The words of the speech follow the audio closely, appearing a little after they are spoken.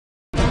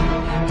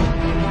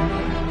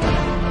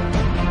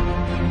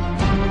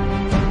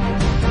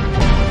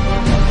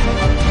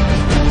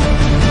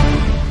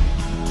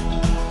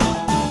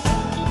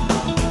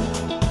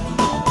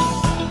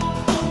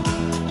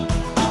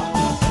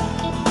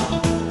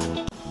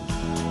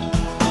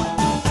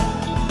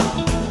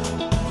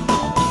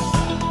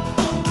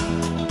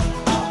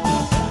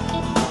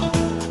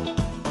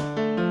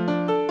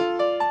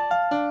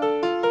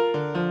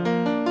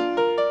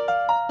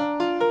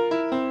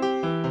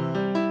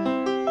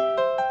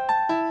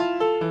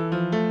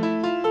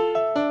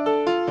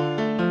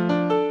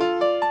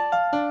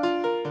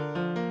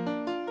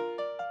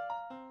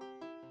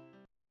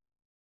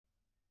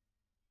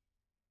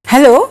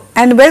Hello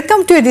and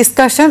welcome to a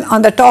discussion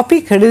on the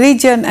topic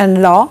religion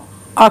and law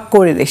or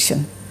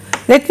correlation.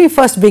 Let me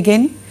first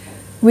begin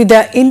with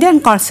the Indian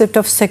concept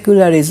of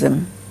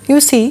secularism. You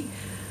see,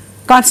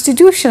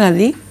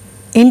 constitutionally,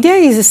 India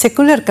is a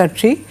secular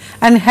country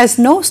and has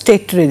no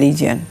state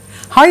religion.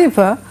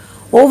 However,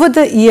 over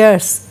the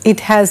years,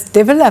 it has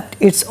developed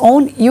its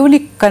own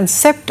unique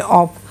concept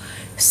of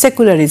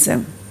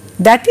secularism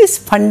that is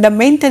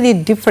fundamentally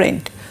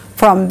different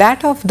from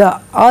that of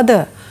the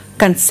other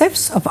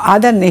concepts of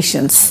other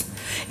nations.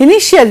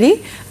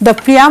 Initially, the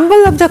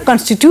preamble of the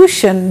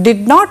constitution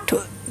did not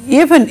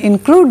even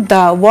include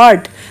the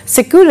word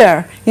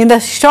secular in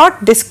the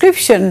short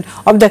description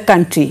of the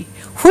country,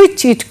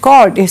 which it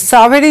called a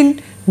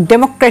sovereign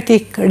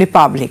democratic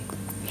republic.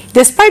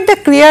 Despite the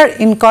clear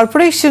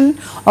incorporation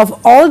of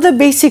all the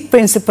basic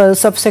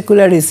principles of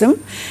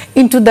secularism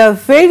into the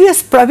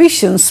various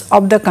provisions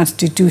of the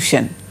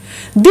constitution,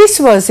 this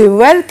was a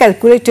well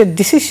calculated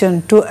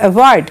decision to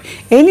avoid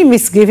any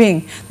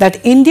misgiving that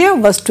India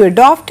was to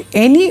adopt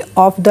any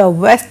of the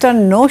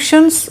Western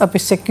notions of a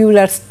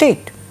secular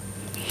state.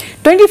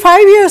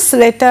 25 years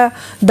later,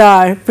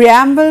 the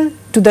preamble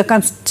to the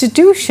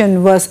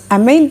constitution was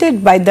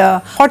amended by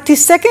the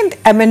 42nd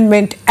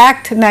Amendment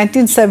Act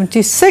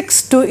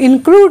 1976 to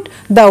include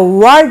the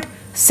word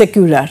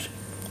secular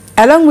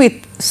along with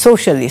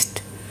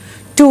socialist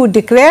to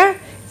declare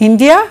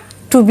India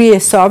to be a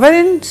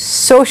sovereign,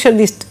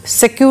 socialist,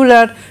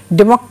 secular,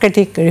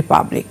 democratic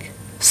republic.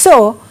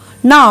 So,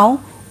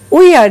 now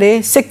we are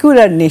a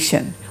secular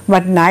nation,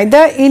 but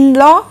neither in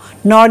law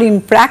nor in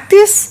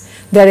practice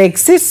there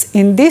exists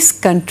in this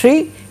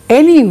country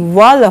any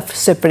wall of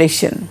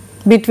separation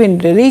between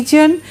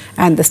religion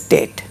and the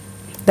state.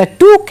 The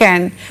two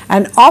can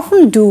and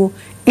often do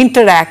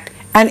interact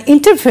and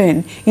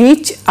intervene in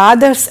each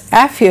other's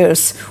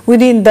affairs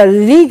within the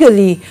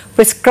legally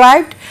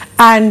prescribed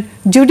and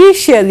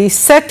judicially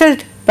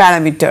settled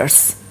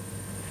parameters.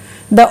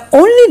 The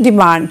only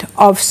demand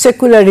of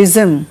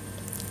secularism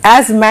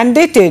as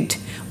mandated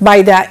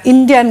by the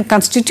Indian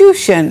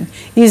constitution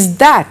is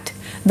that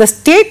the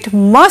state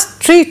must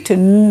treat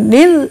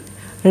nil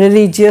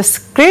religious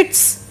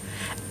creeds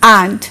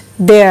and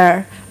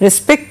their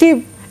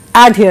respective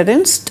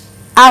adherents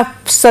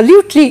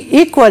absolutely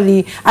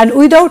equally and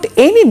without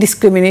any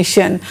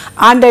discrimination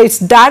under its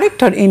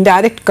direct or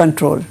indirect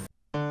control.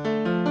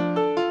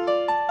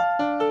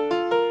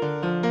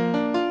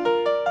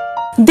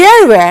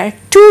 There were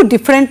two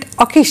different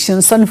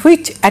occasions on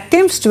which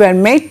attempts were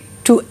made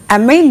to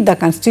amend the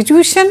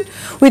constitution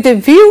with a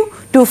view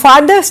to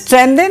further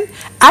strengthen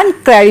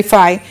and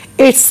clarify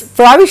its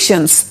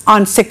provisions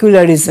on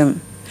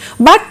secularism.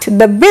 But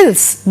the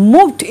bills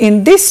moved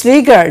in this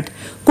regard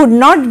could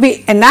not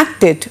be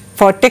enacted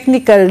for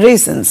technical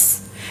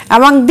reasons.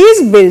 Among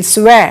these bills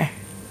were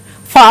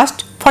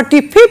first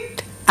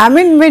 45th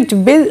Amendment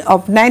Bill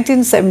of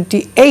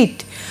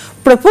 1978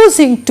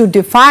 proposing to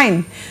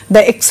define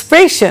the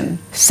expression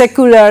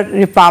secular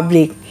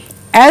republic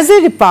as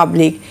a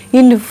republic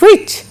in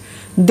which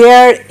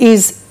there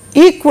is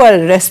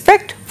equal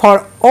respect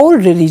for all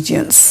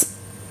religions.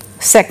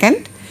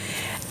 Second,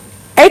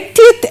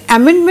 80th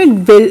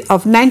Amendment Bill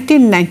of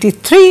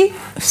 1993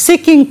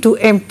 seeking to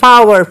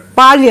empower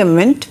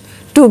Parliament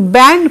to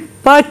ban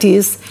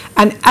parties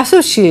and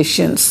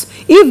associations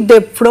if they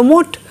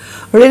promote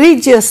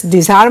religious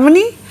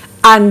disharmony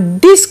and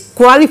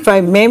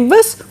disqualify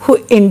members who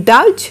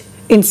indulge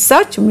in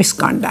such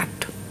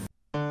misconduct.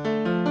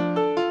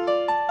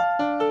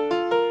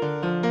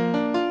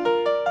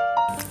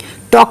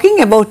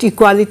 Talking about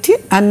equality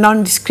and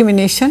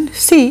non-discrimination,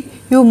 see,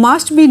 you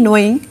must be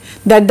knowing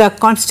that the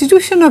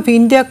Constitution of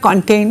India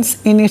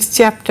contains in its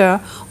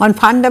chapter on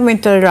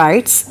fundamental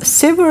rights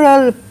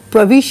several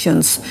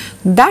provisions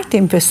that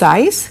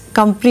emphasize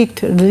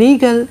complete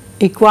legal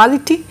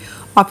equality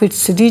of its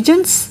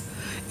citizens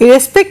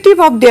irrespective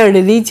of their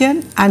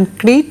religion and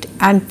creed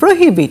and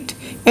prohibit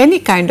any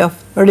kind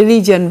of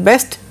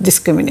religion-based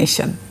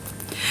discrimination.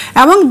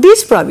 Among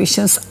these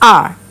provisions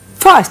are: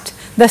 first,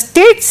 the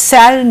state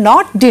shall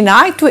not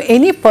deny to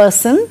any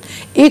person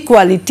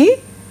equality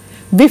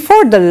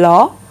before the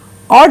law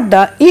or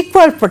the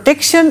equal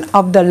protection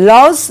of the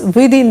laws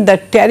within the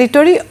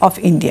territory of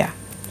India.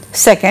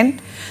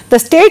 Second, the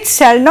state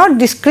shall not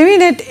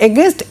discriminate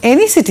against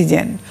any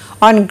citizen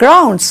on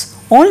grounds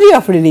only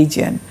of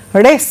religion,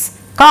 race,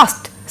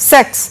 caste,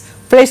 sex,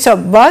 place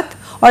of birth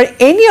or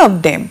any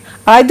of them,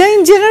 either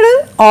in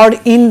general or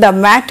in the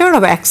matter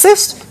of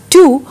access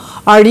to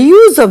or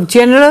use of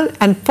general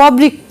and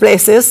public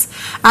places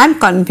and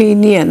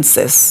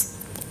conveniences.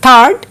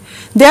 Third,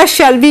 there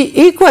shall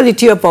be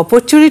equality of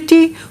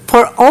opportunity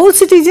for all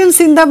citizens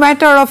in the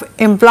matter of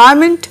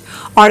employment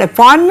or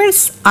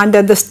appointments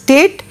under the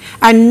state,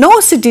 and no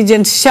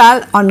citizen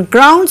shall on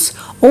grounds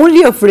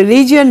only of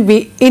religion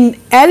be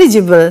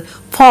ineligible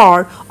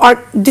for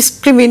or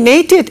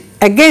discriminated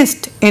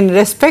against in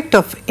respect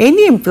of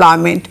any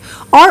employment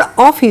or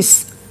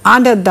office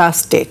under the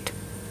state.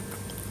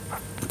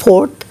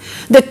 Fourth,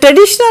 the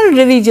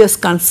traditional religious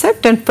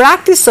concept and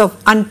practice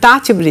of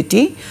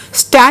untouchability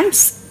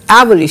stands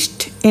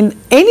abolished in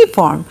any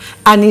form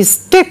and is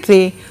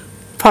strictly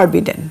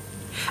forbidden.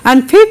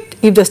 And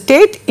fifth, if the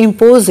state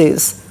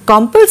imposes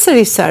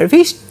compulsory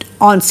service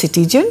on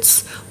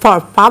citizens for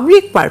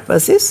public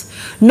purposes,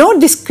 no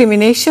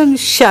discrimination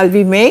shall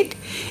be made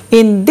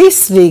in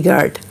this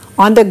regard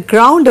on the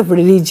ground of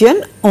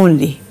religion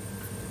only.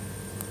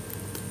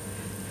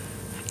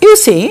 You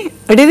see,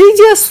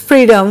 religious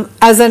freedom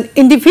as an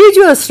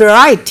individual's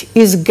right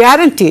is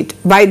guaranteed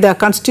by the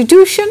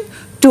Constitution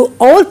to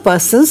all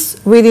persons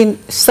within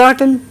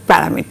certain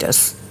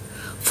parameters.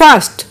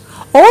 First,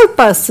 all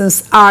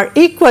persons are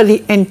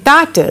equally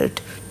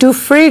entitled to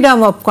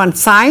freedom of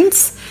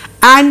conscience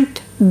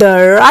and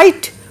the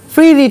right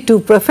freely to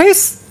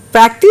profess,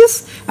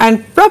 practice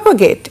and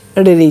propagate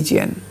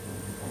religion.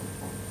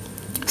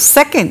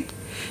 Second,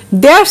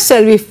 there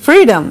shall be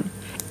freedom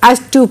as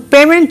to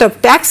payment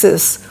of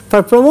taxes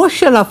for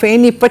promotion of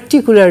any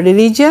particular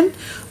religion,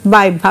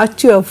 by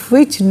virtue of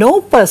which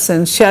no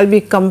person shall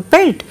be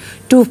compelled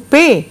to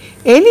pay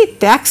any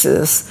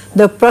taxes,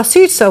 the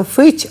proceeds of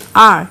which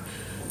are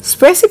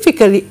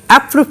specifically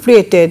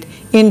appropriated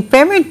in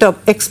payment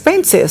of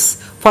expenses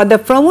for the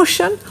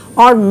promotion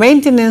or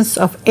maintenance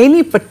of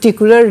any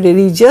particular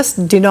religious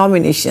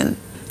denomination.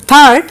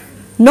 Third,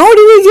 no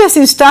religious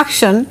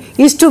instruction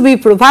is to be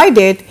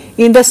provided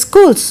in the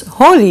schools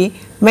wholly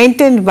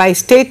maintained by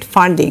state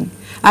funding,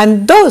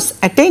 and those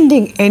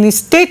attending any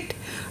state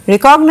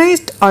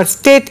recognized or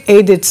state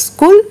aided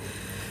school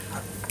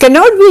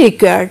cannot be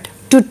required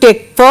to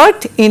take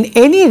part in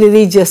any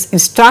religious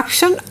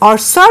instruction or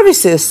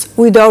services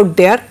without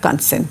their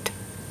consent.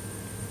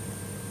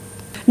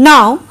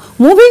 Now,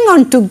 moving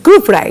on to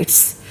group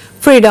rights,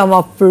 freedom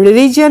of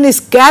religion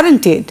is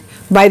guaranteed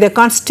by the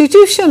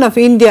Constitution of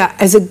India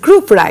as a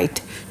group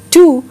right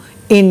too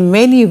in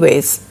many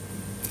ways.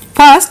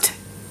 First,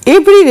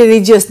 every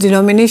religious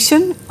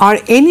denomination or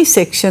any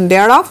section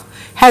thereof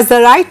has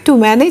the right to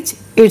manage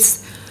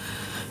its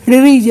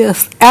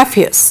religious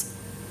affairs,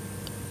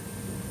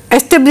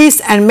 establish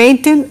and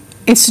maintain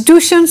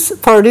institutions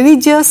for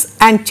religious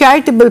and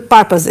charitable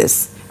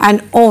purposes,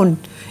 and own,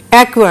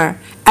 acquire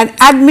and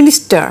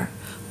administer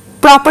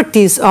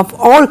properties of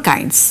all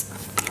kinds.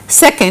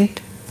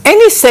 Second,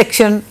 any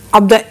section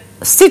of the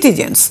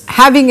citizens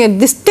having a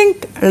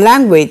distinct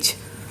language,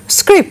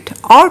 script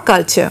or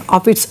culture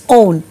of its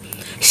own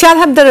shall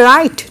have the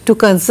right to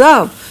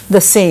conserve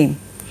the same.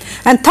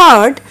 And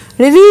third,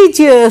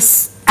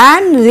 religious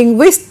and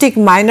linguistic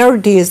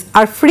minorities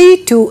are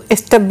free to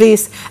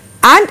establish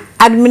and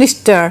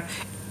administer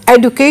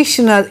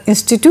educational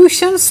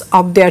institutions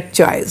of their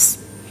choice,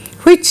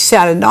 which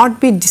shall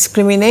not be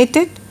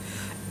discriminated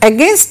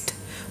against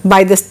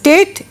by the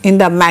state in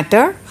the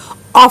matter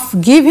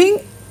of giving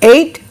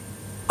aid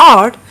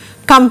or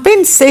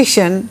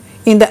compensation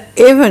in the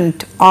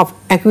event of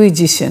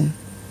acquisition.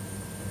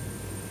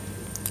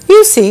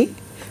 You see,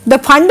 the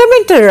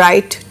fundamental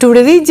right to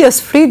religious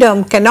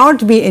freedom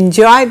cannot be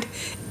enjoyed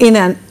in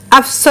an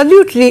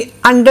absolutely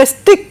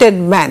unrestricted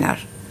manner.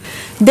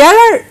 There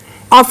are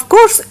of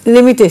course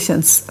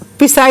limitations,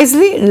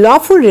 precisely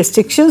lawful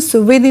restrictions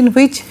within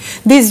which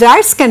these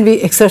rights can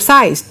be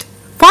exercised.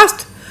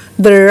 First,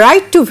 the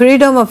right to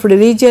freedom of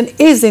religion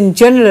is in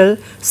general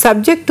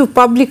subject to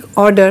public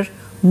order,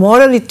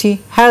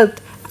 morality, health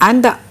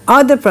and the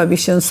other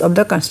provisions of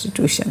the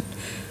Constitution.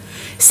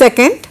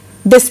 Second,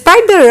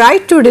 despite the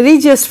right to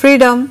religious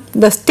freedom,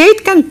 the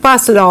state can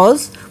pass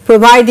laws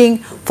providing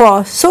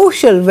for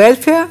social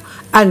welfare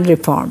and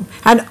reform,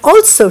 and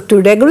also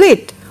to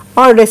regulate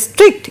or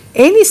restrict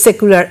any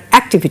secular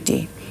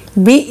activity,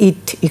 be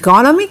it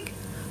economic,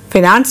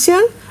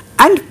 financial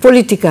and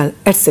political,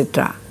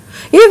 etc.,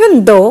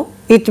 even though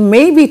it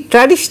may be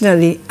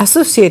traditionally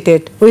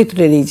associated with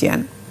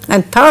religion.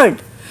 And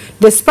third,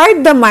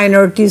 despite the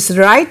minority's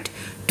right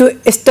to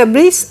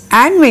establish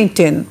and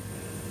maintain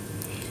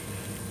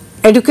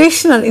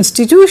educational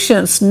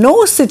institutions,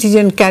 no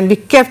citizen can be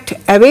kept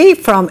away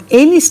from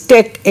any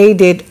state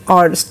aided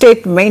or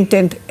state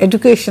maintained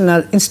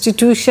educational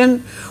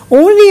institution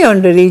only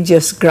on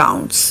religious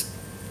grounds.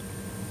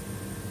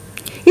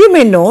 You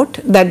may note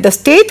that the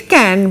state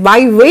can,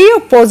 by way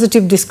of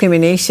positive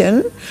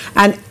discrimination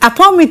and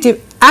affirmative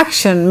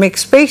action, make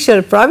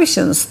special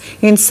provisions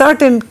in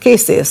certain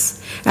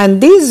cases,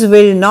 and these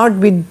will not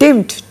be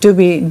deemed to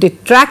be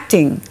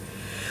detracting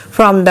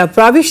from the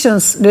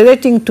provisions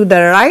relating to the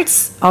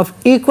rights of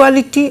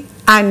equality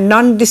and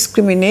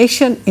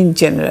non-discrimination in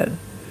general.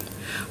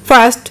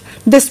 First,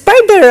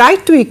 despite the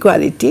right to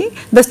equality,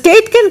 the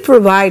state can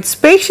provide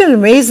special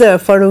measure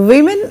for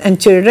women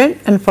and children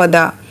and for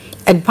the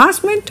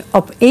advancement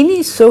of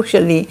any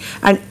socially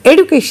and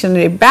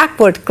educationally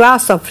backward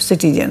class of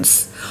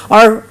citizens,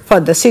 or for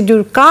the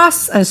scheduled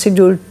castes and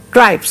scheduled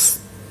tribes.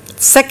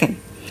 Second,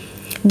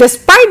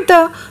 despite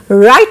the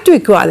right to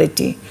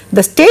equality,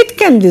 the state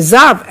can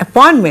reserve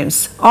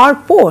appointments or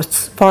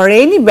posts for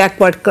any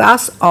backward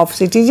class of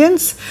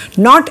citizens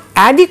not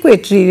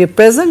adequately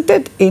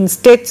represented in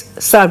state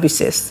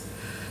services.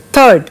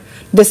 Third,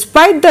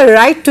 despite the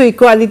right to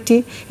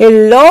equality,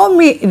 a law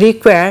may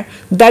require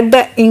that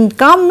the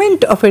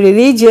incumbent of a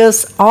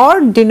religious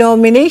or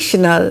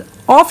denominational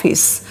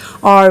office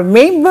or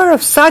member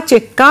of such a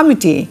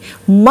committee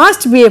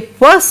must be a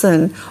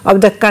person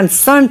of the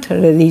concerned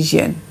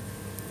religion.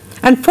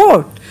 And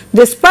fourth,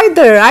 despite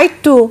the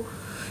right to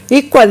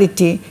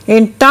equality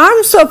in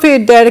terms of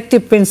a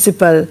directive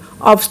principle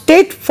of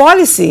state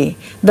policy,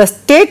 the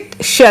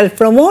state shall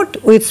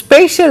promote with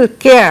special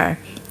care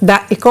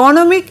the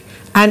economic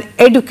and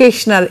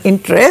educational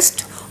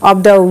interest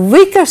of the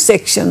weaker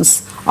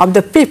sections of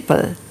the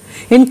people,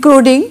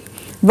 including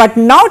but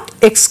not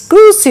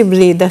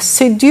exclusively the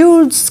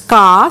scheduled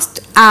caste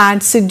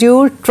and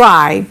scheduled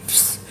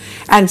tribes,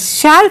 and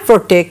shall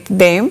protect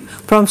them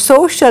from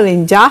social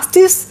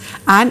injustice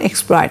and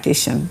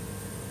exploitation.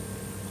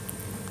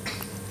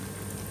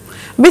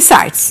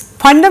 Besides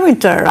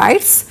fundamental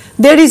rights,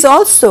 there is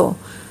also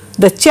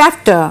the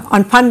chapter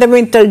on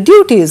fundamental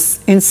duties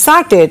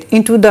inserted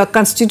into the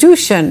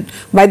Constitution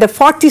by the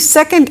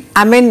 42nd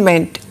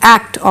Amendment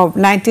Act of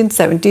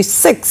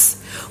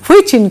 1976,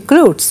 which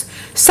includes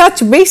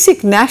such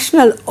basic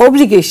national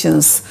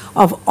obligations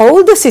of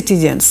all the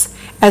citizens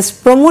as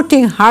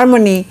promoting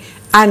harmony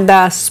and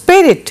the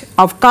spirit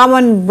of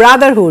common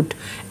brotherhood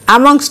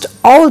amongst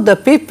all the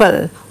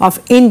people of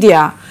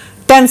India,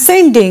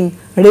 transcending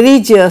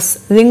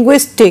religious,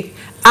 linguistic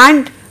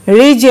and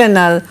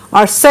regional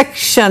or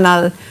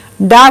sectional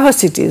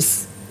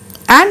diversities,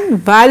 and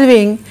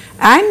valuing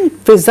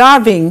and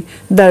preserving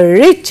the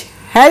rich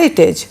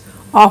heritage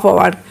of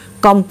our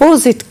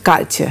composite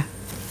culture.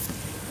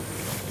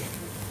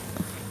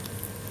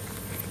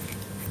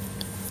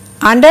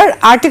 Under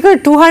Article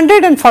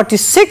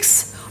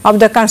 246 of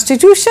the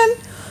Constitution,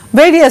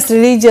 various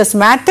religious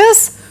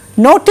matters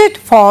noted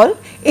fall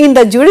in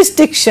the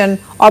jurisdiction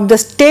of the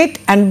state,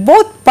 and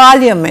both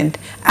Parliament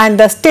and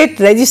the state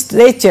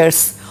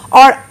legislatures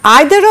or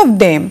either of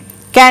them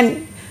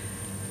can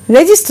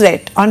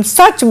legislate on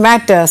such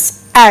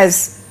matters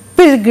as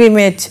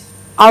pilgrimage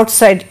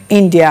outside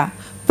India,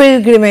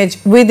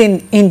 pilgrimage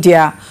within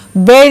India,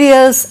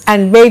 burials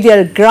and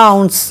burial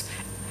grounds,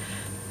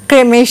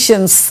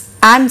 cremations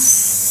and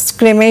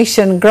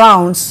cremation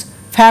grounds,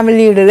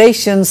 family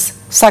relations,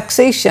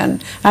 succession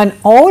and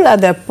all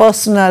other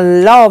personal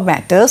law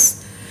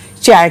matters,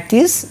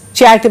 charities,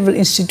 charitable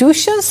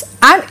institutions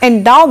and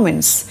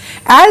endowments,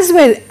 as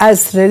well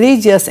as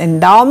religious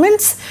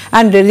endowments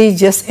and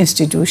religious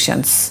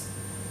institutions.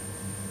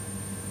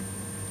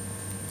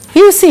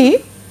 You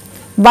see,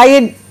 by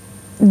a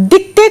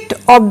dictate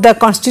of the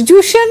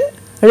Constitution,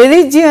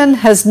 religion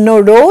has no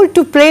role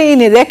to play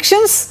in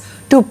elections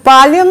to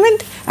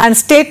Parliament and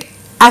state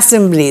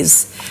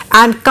assemblies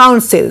and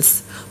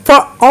councils.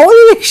 For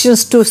all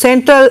elections to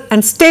central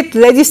and state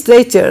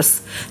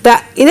legislatures,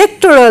 the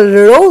electoral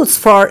rolls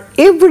for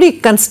every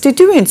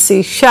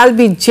constituency shall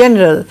be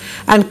general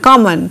and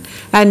common,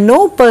 and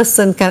no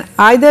person can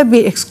either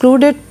be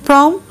excluded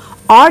from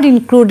or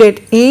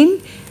included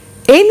in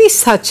any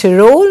such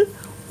roll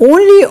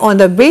only on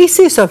the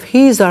basis of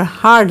his or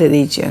her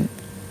religion.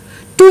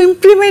 To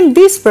implement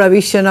this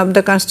provision of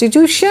the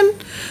Constitution,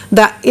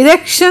 the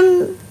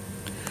election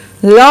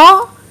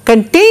law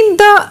contained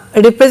the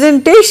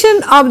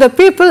Representation of the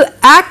People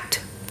Act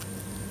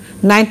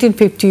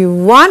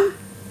 1951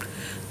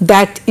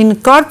 that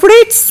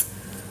incorporates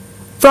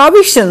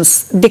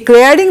provisions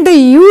declaring the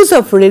use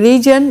of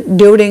religion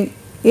during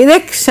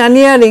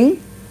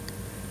electioneering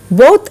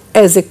both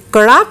as a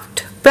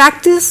corrupt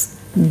practice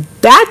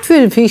that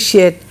will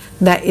vitiate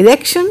the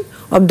election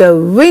of the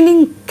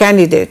winning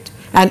candidate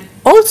and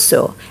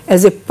also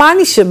as a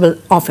punishable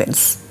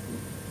offence.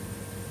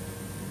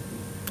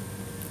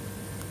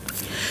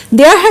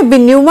 There have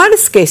been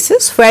numerous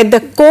cases where the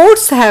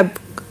courts have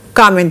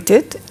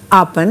commented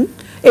upon,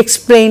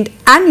 explained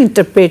and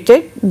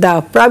interpreted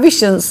the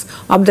provisions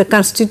of the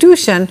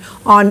Constitution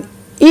on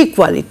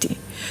equality,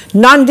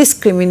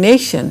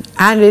 non-discrimination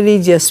and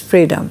religious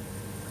freedom.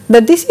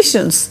 The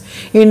decisions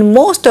in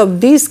most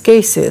of these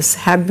cases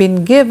have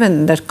been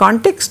given the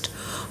context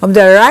of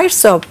the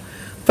rights of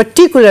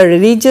particular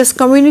religious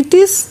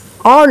communities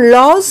or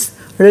laws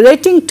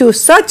relating to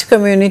such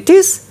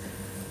communities.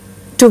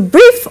 To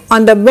brief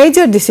on the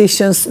major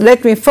decisions,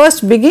 let me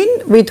first begin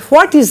with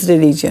what is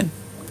religion.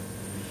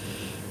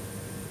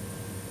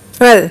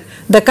 Well,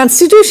 the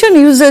Constitution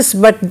uses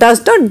but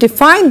does not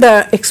define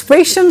the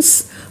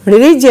expressions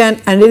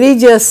religion and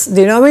religious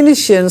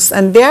denominations,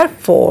 and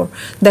therefore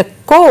the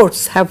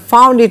courts have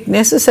found it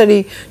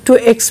necessary to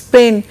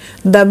explain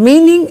the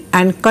meaning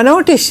and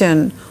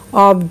connotation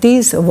of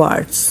these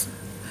words.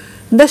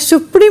 The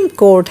Supreme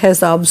Court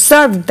has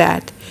observed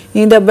that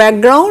in the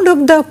background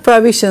of the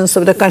provisions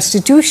of the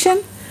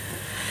Constitution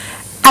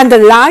and the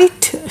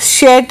light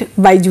shed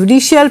by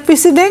judicial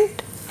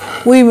precedent,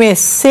 we may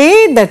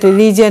say that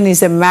religion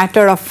is a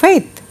matter of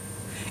faith.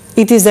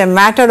 It is a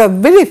matter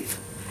of belief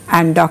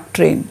and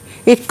doctrine.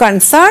 It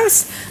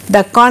concerns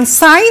the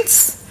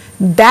conscience,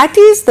 that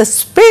is the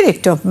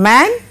spirit of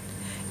man.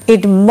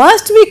 It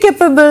must be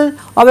capable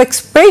of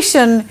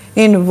expression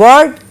in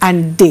word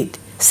and deed.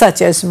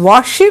 such as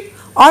worship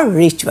or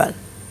ritual.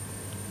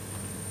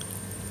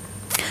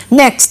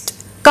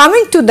 Next,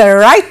 coming to the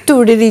right to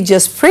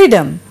religious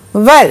freedom,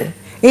 well,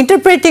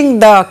 interpreting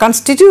the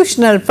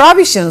constitutional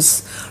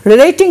provisions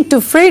relating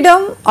to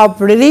freedom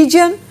of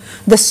religion,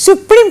 the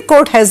Supreme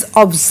Court has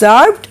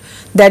observed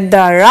that the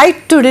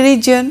right to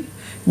religion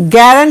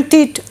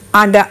guaranteed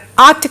under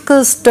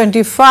Articles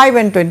 25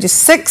 and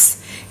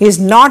 26 is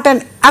not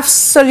an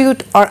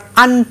absolute or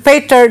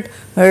unfettered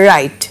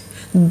right.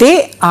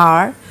 They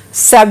are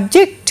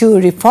subject to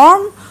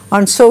reform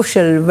on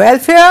social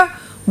welfare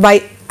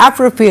by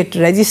appropriate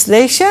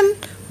legislation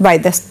by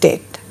the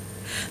state.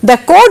 The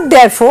court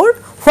therefore,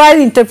 while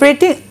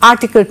interpreting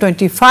Article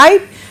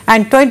 25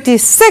 and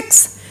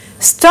 26,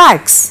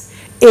 strikes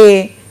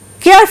a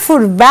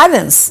careful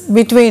balance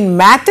between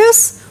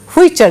matters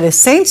which are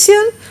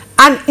essential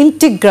and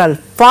integral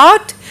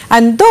part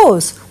and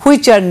those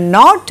which are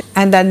not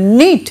and are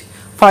need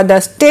for the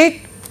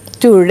state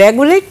to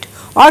regulate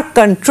or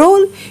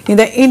control in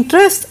the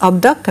interest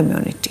of the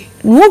community.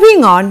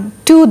 Moving on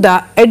to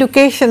the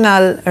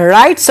educational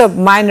rights of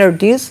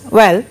minorities,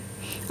 well,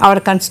 our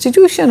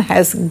constitution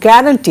has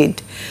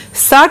guaranteed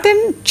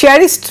certain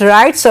cherished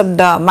rights of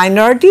the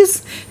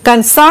minorities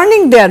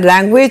concerning their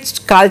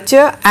language,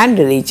 culture and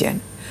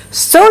religion.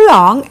 So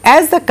long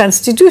as the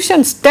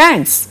constitution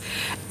stands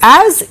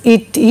as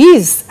it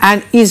is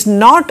and is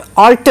not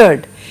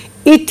altered,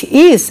 it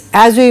is,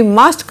 as we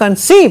must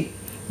conceive,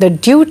 the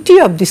duty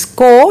of this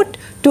court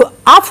to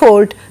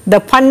uphold the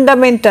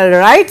fundamental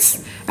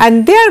rights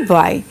and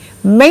thereby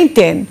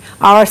maintain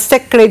our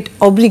sacred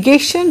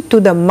obligation to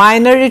the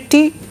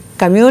minority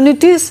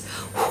communities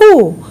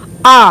who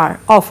are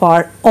of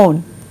our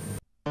own.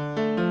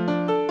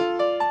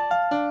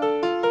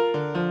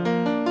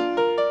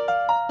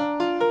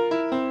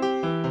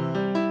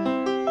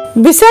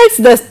 Besides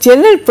the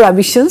general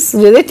provisions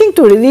relating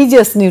to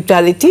religious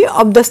neutrality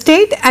of the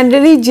state and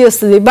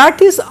religious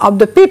liberties of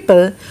the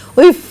people,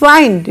 we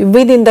find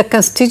within the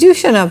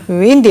Constitution of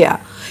India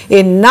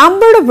a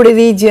number of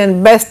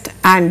religion-based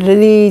and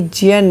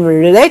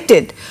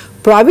religion-related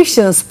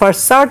provisions for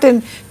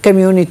certain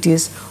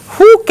communities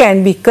who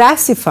can be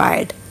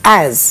classified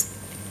as: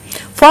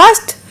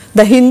 first,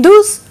 the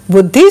Hindus,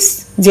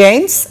 Buddhists,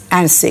 Jains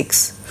and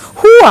Sikhs,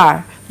 who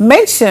are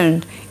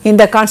mentioned in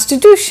the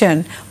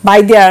constitution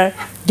by their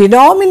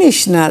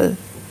denominational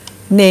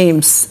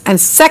names, and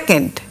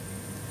second,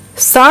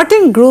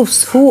 certain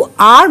groups who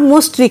are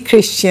mostly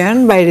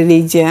Christian by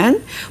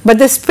religion, but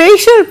the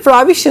special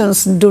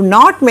provisions do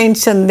not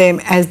mention them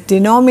as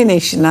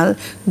denominational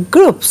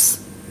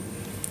groups.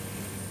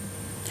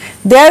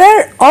 There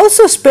are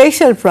also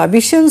special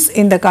provisions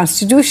in the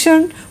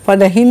constitution for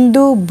the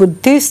Hindu,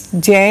 Buddhist,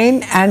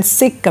 Jain and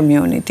Sikh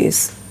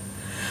communities.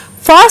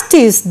 First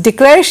is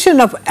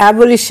declaration of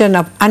abolition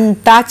of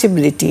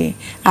untouchability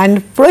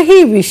and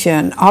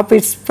prohibition of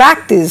its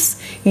practice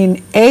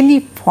in any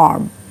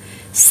form.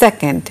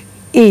 Second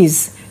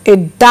is a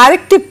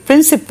directive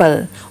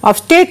principle of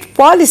state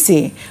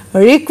policy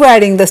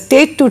requiring the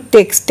state to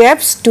take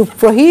steps to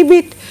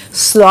prohibit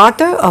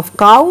slaughter of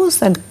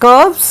cows and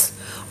calves,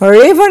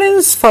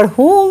 reverence for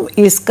whom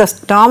is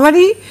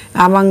customary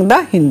among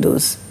the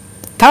Hindus.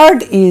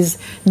 Third is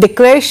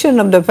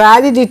declaration of the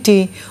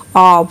validity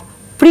of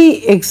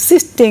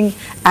pre-existing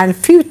and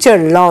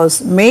future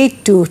laws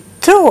made to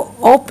throw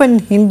open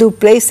Hindu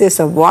places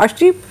of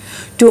worship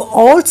to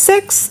all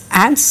sects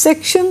and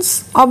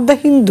sections of the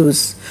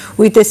Hindus,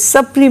 with a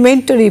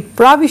supplementary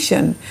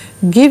provision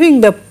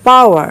giving the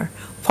power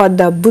for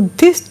the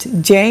Buddhist,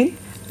 Jain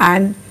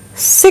and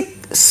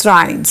Sikh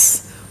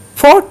shrines.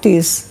 Fourth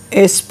is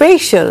a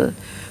special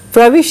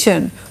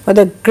provision for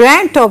the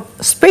grant of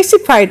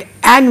specified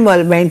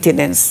annual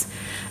maintenance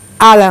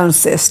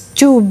allowances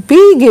to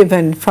be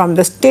given from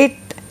the state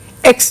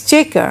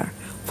exchequer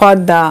for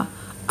the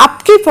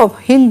upkeep of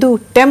Hindu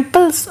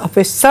temples of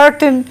a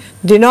certain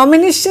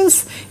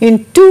denominations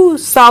in two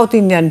South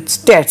Indian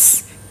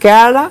states,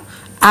 Kerala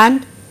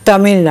and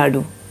Tamil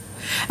Nadu.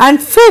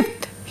 And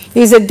fifth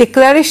is a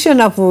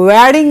declaration of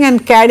wearing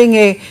and carrying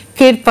a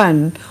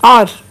kirpan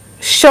or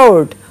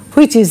sword,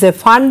 which is a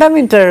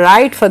fundamental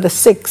right for the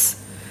Sikhs.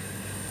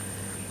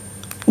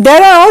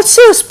 There are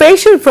also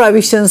special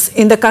provisions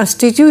in the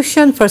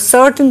constitution for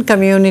certain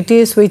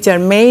communities which are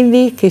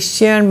mainly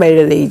Christian by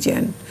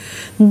religion.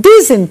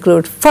 These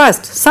include: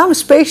 first, some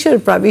special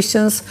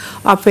provisions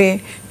of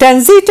a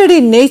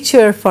transitory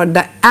nature for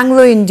the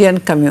Anglo-Indian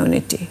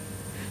community.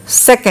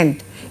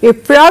 Second, a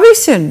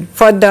provision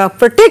for the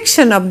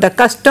protection of the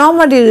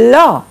customary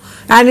law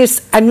and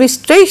its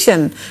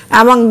administration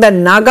among the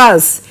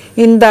Nagas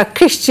in the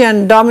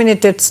Christian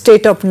dominated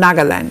state of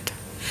Nagaland.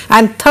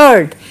 And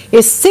third,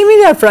 a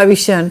similar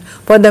provision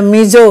for the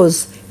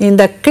Mizos in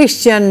the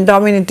Christian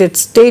dominated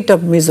state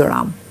of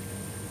Mizoram.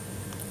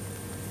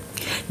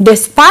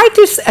 Despite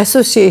its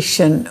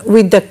association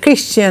with the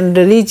Christian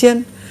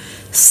religion,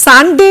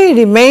 Sunday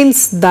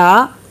remains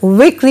the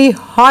weekly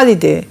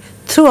holiday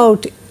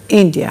throughout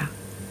India.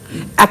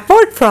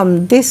 Apart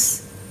from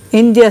this,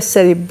 India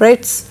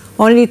celebrates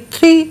only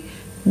 3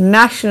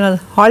 national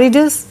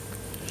holidays: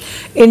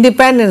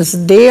 Independence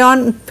Day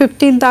on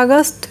 15th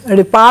August,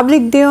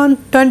 Republic Day on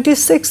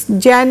 26th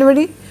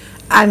January,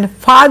 and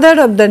Father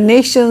of the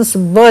Nation's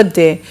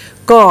birthday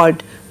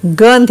called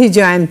Gandhi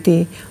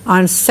Jayanti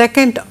on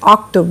 2nd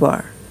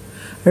October.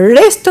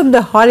 Rest of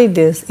the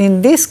holidays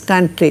in this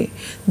country,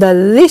 the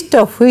list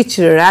of which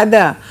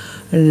rather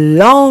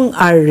long,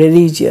 are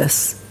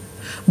religious.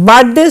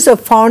 Birthdays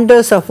of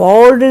founders of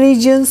all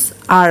religions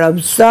are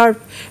observed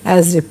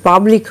as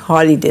republic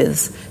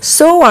holidays.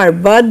 So are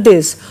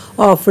birthdays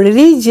of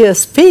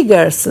religious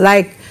figures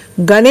like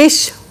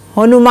Ganesh,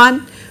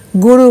 Hanuman,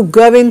 Guru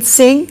Gobind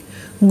Singh,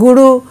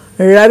 Guru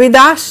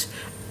Ravidas,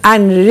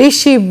 and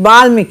Rishi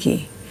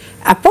Valmiki.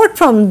 Apart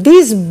from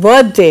these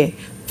birthday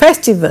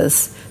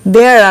festivals,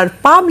 there are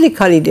public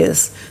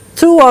holidays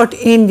throughout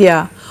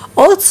India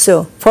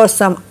also for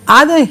some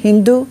other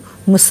Hindu,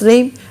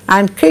 Muslim,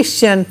 and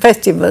Christian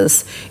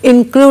festivals,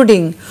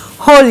 including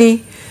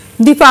Holi,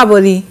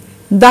 Deepavali,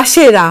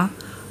 Dashera,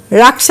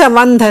 Raksha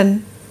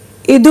Bandhan,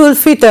 Eid-ul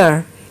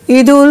Fitr,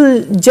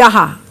 Eid-ul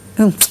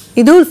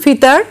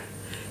Fitr,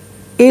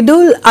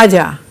 Eid-ul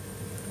Adha,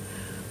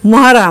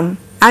 Muharram,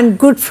 and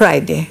Good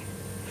Friday.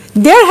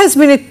 There has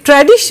been a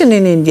tradition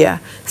in India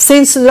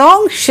since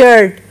long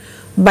shared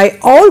by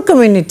all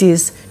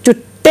communities to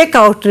take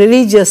out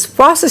religious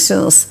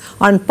processions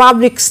on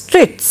public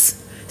streets.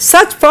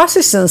 Such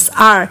processions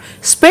are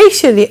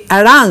specially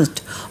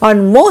arranged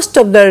on most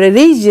of the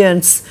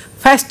religions'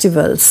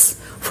 festivals,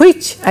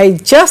 which I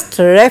just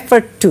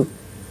referred to.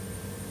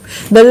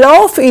 The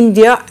law of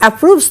India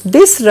approves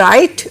this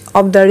right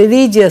of the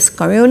religious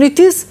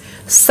communities,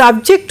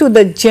 subject to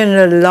the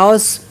general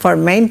laws for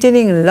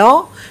maintaining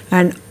law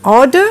and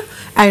order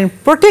and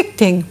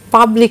protecting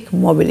public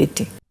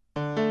mobility.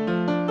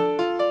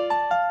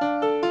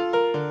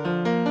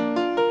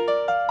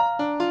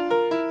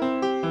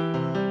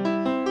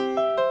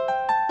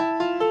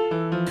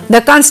 The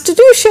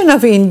Constitution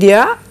of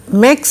India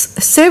makes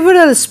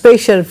several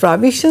special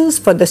provisions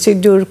for the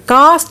scheduled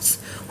castes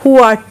who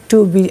are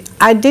to be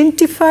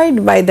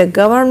identified by the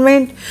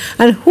government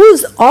and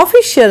whose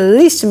official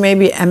list may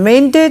be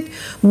amended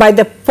by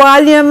the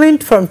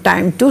Parliament from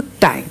time to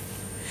time.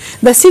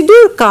 The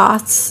Scheduled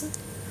Castes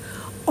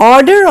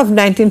Order of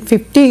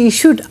 1950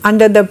 issued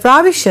under the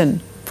provision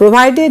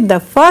provided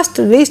the first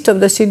list of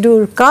the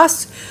scheduled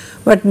castes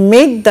but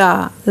made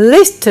the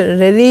list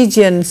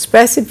religion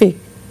specific.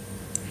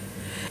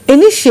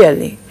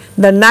 Initially,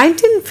 the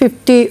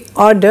 1950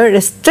 order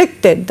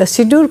restricted the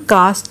scheduled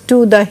caste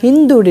to the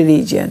Hindu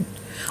religion,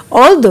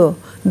 although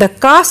the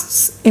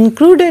castes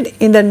included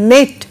in the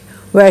net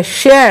were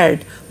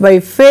shared by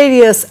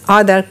various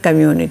other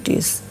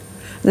communities.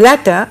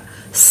 Later,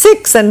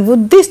 Sikhs and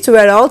Buddhists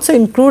were also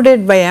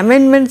included by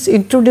amendments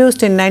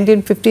introduced in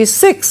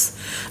 1956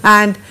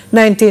 and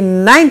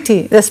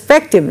 1990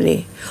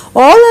 respectively.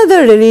 All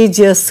other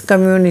religious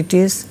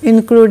communities,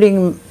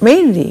 including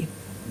mainly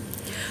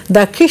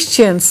the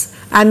Christians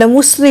and the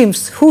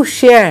Muslims who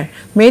share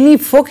many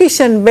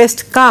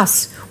vocation-based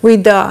castes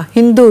with the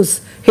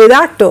Hindus,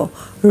 hitherto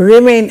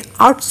remain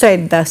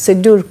outside the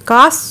scheduled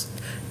caste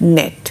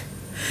net.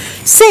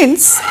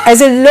 Since,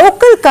 as a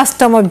local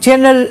custom of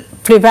general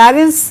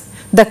prevalence,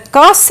 the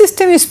caste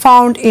system is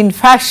found in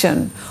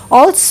fashion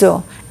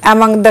also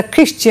among the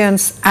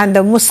Christians and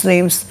the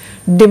Muslims,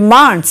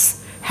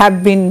 demands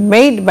have been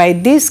made by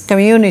these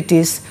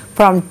communities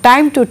from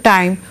time to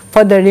time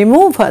for the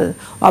removal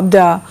of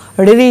the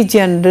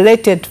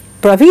religion-related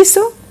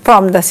proviso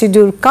from the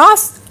scheduled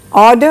caste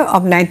order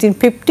of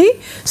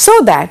 1950, so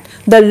that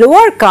the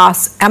lower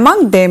castes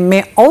among them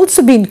may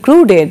also be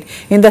included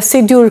in the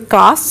scheduled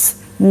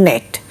castes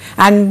net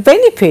and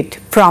benefit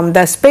from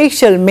the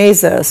special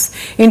measures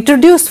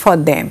introduced for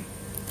them.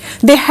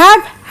 They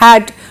have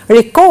had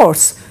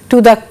recourse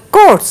to the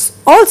courts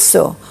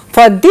also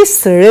for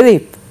this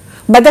relief,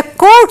 but the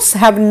courts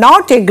have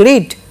not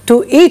agreed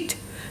to it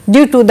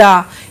due to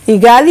the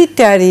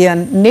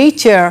egalitarian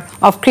nature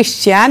of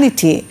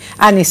Christianity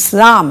and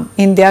Islam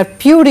in their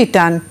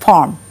Puritan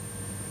form.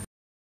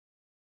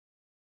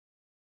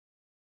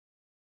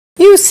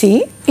 You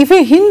see, if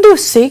a Hindu,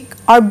 Sikh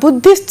or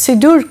Buddhist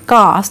scheduled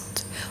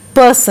caste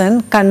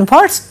person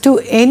converts to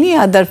any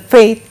other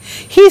faith,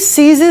 he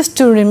ceases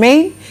to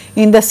remain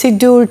in the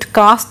scheduled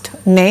caste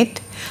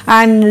net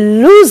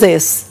and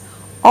loses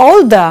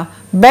all the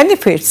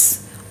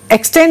benefits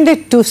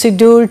extended to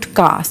scheduled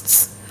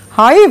castes.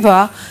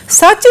 However,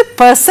 such a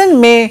person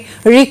may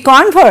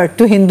reconvert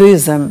to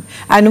Hinduism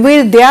and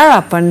will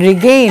thereupon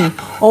regain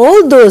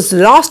all those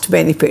lost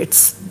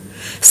benefits.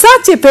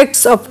 Such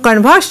effects of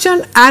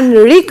conversion and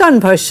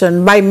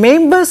reconversion by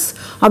members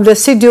of the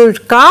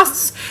scheduled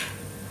castes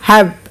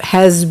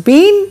has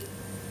been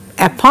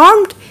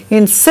affirmed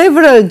in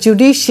several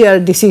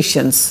judicial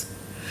decisions.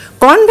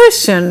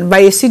 Conversion by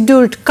a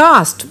scheduled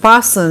caste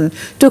person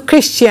to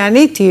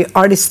Christianity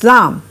or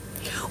Islam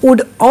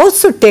would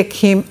also take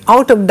him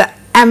out of the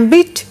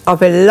ambit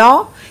of a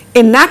law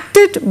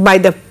enacted by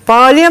the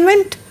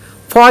Parliament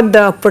for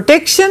the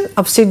protection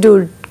of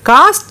scheduled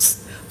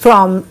castes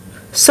from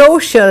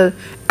social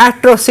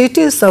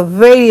atrocities of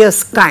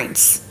various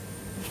kinds.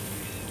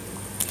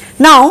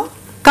 Now,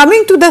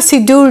 coming to the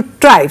scheduled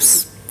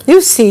tribes,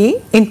 you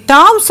see, in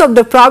terms of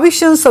the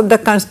provisions of the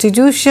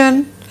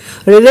Constitution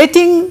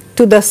relating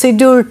to the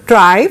scheduled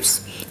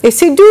tribes, a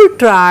scheduled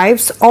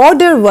tribes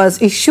order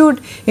was issued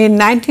in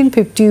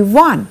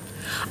 1951.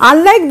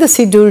 Unlike the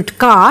scheduled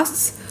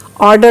castes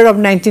order of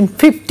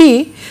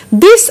 1950,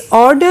 this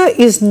order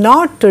is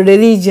not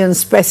religion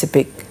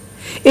specific.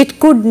 It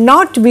could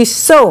not be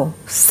so,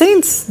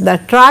 since the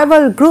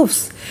tribal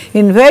groups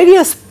in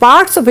various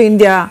parts of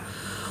India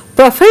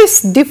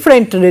profess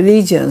different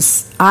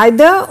religions,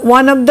 either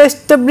one of the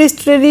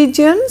established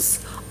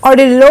religions or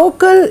a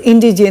local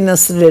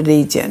indigenous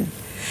religion.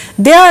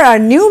 There are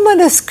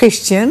numerous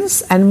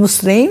Christians and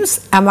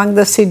Muslims among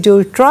the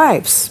scheduled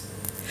tribes.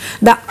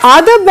 The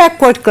other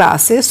backward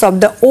classes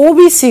of the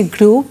OBC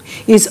group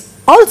is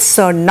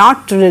also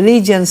not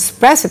religion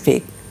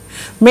specific.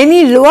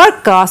 Many lower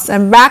castes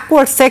and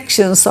backward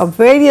sections of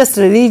various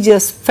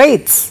religious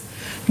faiths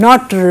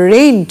not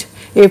reigned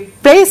a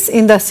place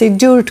in the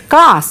scheduled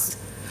caste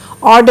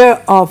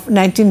order of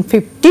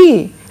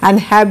 1950 and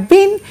have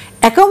been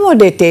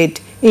accommodated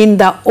in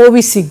the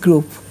OBC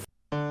group.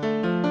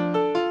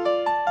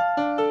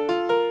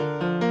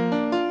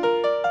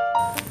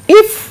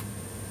 If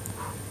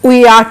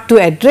we are to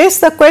address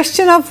the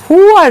question of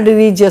who are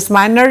religious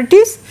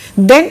minorities,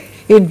 then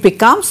it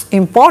becomes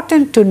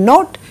important to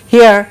note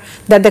here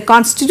that the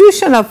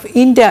Constitution of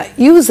India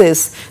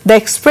uses the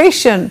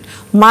expression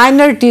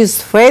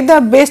minorities whether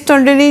based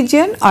on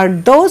religion or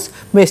those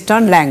based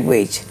on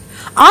language.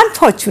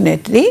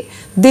 Unfortunately,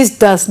 this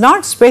does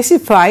not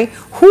specify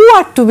who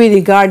are to be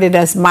regarded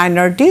as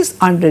minorities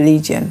on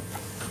religion.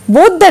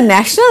 Both the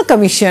National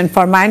Commission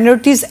for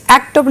Minorities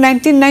Act of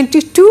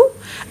 1992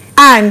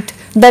 and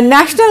the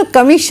National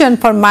Commission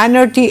for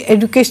Minority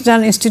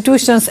Educational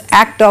Institutions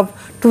Act of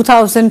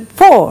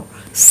 2004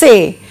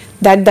 say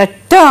that the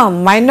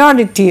term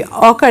minority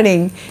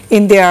occurring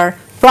in their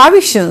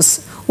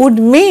provisions would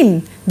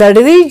mean the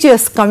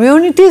religious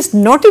communities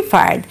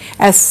notified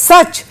as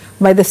such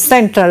by the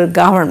central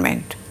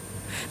government.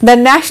 The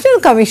National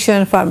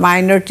Commission for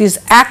Minorities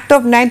Act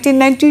of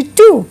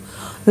 1992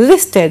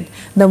 listed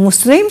the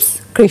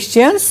Muslims,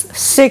 Christians,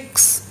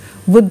 Sikhs,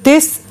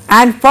 Buddhists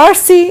and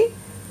Parsi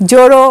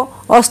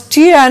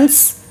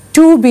Zoroastrians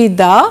to be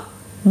the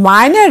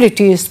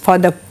minorities for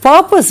the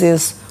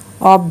purposes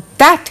of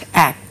that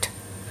act.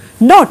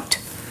 Note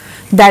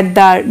that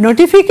the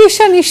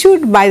notification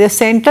issued by the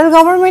central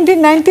government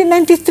in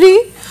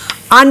 1993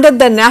 under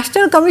the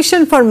National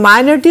Commission for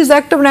Minorities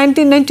Act of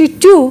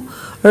 1992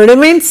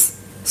 remains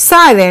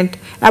silent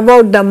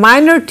about the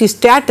minority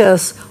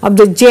status of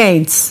the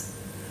Jains.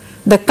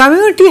 The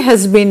community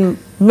has been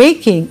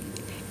making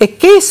a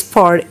case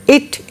for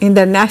it in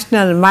the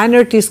National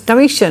Minorities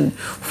Commission,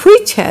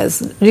 which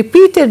has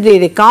repeatedly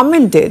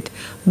recommended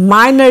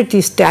minority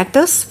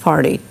status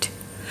for it.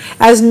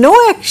 As no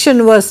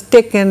action was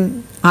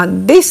taken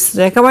on this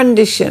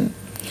recommendation,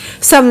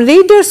 some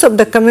leaders of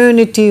the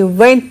community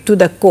went to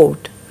the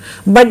court,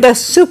 but the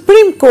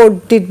Supreme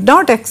Court did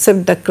not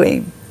accept the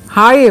claim.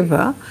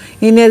 However,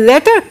 in a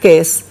later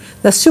case,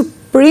 the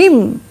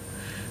Supreme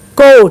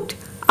Court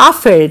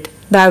upheld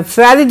the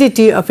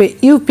validity of a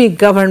UP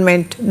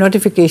government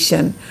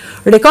notification,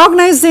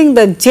 recognizing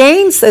the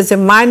Jains as a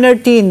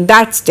minority in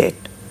that state.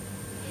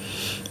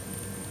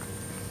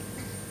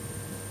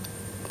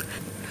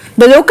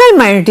 The Local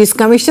Minorities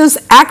Commissions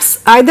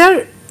Acts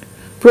either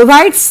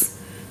provides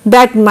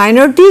that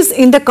minorities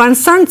in the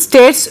concerned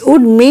states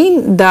would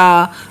mean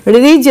the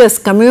religious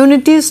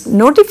communities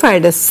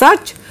notified as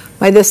such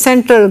by the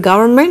central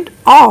government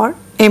or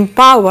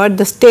empower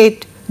the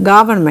state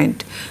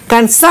government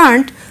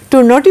concerned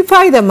to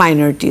notify the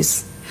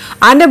minorities.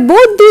 Under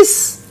both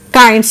these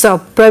kinds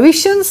of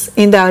provisions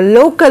in the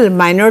Local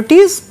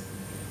Minorities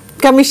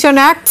Commission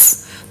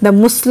Acts, the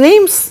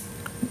Muslims,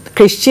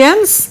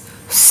 Christians,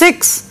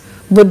 Sikhs,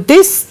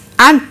 Buddhists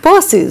and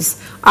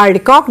Parsis are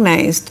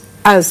recognized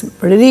as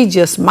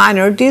religious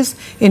minorities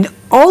in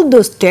all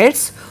those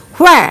states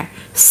where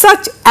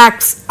such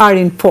acts are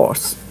in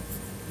force.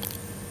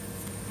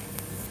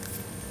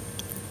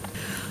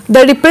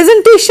 The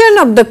Representation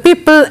of the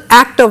People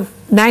Act of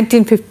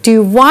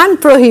 1951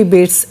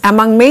 prohibits,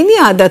 among many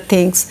other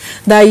things,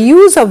 the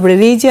use of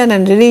religion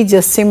and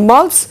religious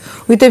symbols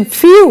with a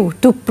view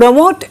to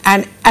promote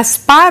an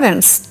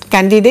aspirant's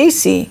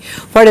candidacy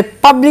for a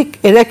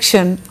public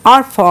election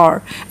or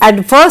for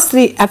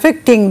adversely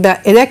affecting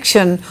the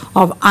election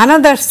of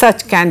another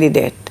such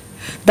candidate.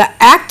 The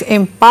Act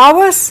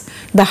empowers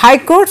the High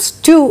Courts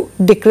to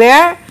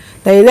declare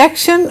the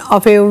election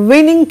of a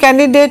winning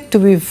candidate to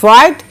be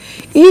void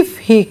if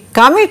he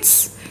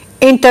commits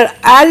inter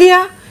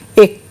alia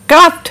a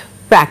corrupt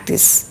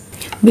practice.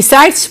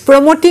 Besides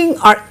promoting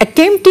or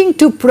attempting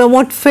to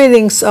promote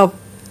feelings of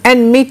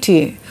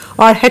enmity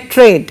or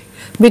hatred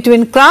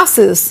between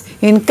classes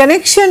in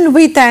connection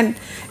with an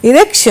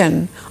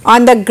election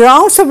on the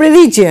grounds of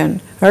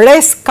religion,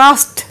 race,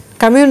 caste,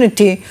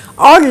 community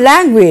or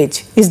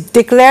language is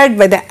declared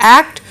by the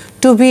Act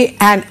to be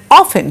an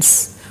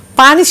offence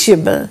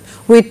punishable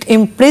with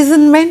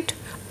imprisonment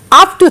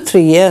up to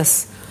 3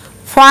 years,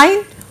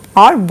 fine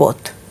or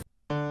both.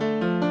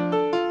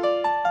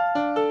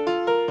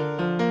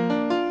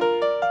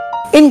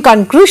 In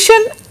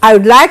conclusion, I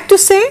would like to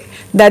say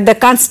that the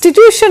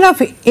Constitution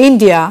of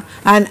India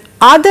and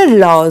other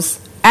laws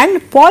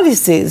and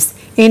policies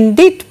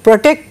indeed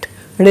protect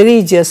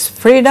religious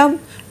freedom,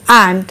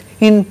 and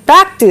in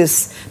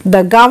practice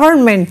the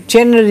government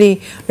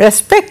generally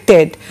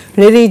respected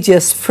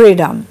religious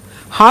freedom.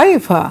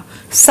 However,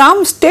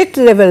 some state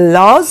level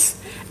laws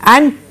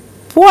and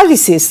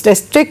policies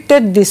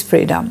restricted this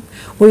freedom.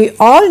 We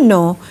all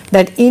know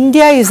that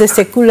India is a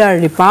secular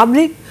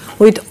republic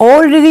with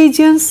all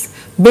religions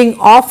being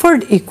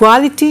offered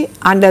equality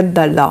under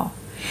the law.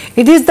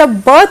 It is the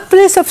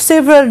birthplace of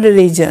several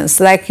religions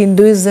like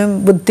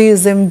Hinduism,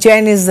 Buddhism,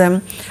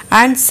 Jainism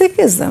and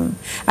Sikhism,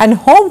 and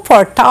home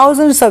for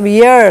thousands of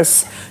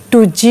years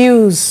to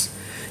Jews,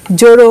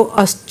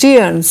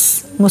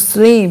 Zoroastrians,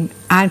 Muslim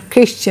and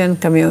Christian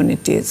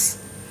communities.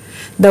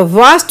 The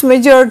vast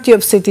majority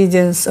of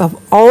citizens of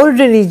all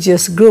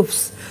religious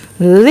groups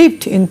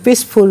lived in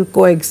peaceful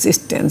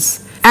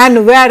coexistence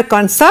and were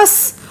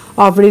conscious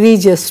of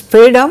religious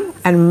freedom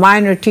and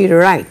minority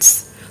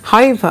rights.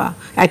 However,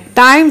 at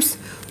times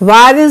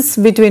violence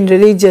between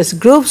religious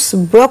groups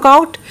broke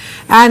out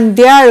and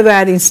there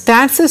were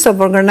instances of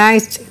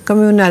organized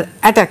communal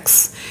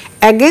attacks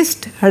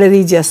against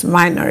religious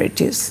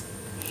minorities.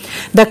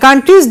 The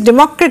country's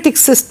democratic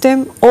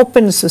system,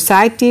 open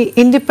society,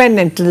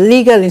 independent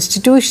legal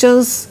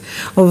institutions,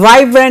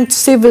 vibrant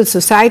civil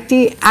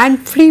society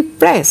and free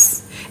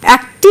press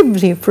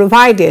actively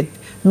provided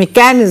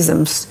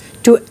mechanisms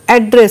to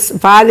address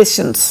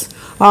violations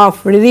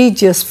of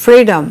religious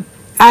freedom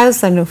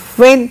as and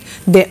when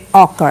they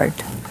occurred.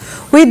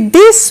 With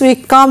this, we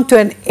come to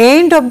an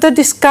end of the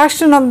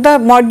discussion of the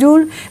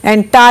module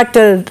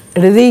entitled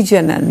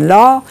Religion and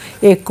Law,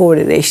 a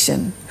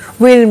Correlation.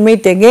 We will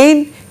meet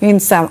again in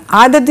some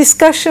other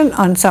discussion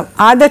on some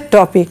other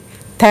topic.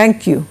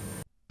 Thank you.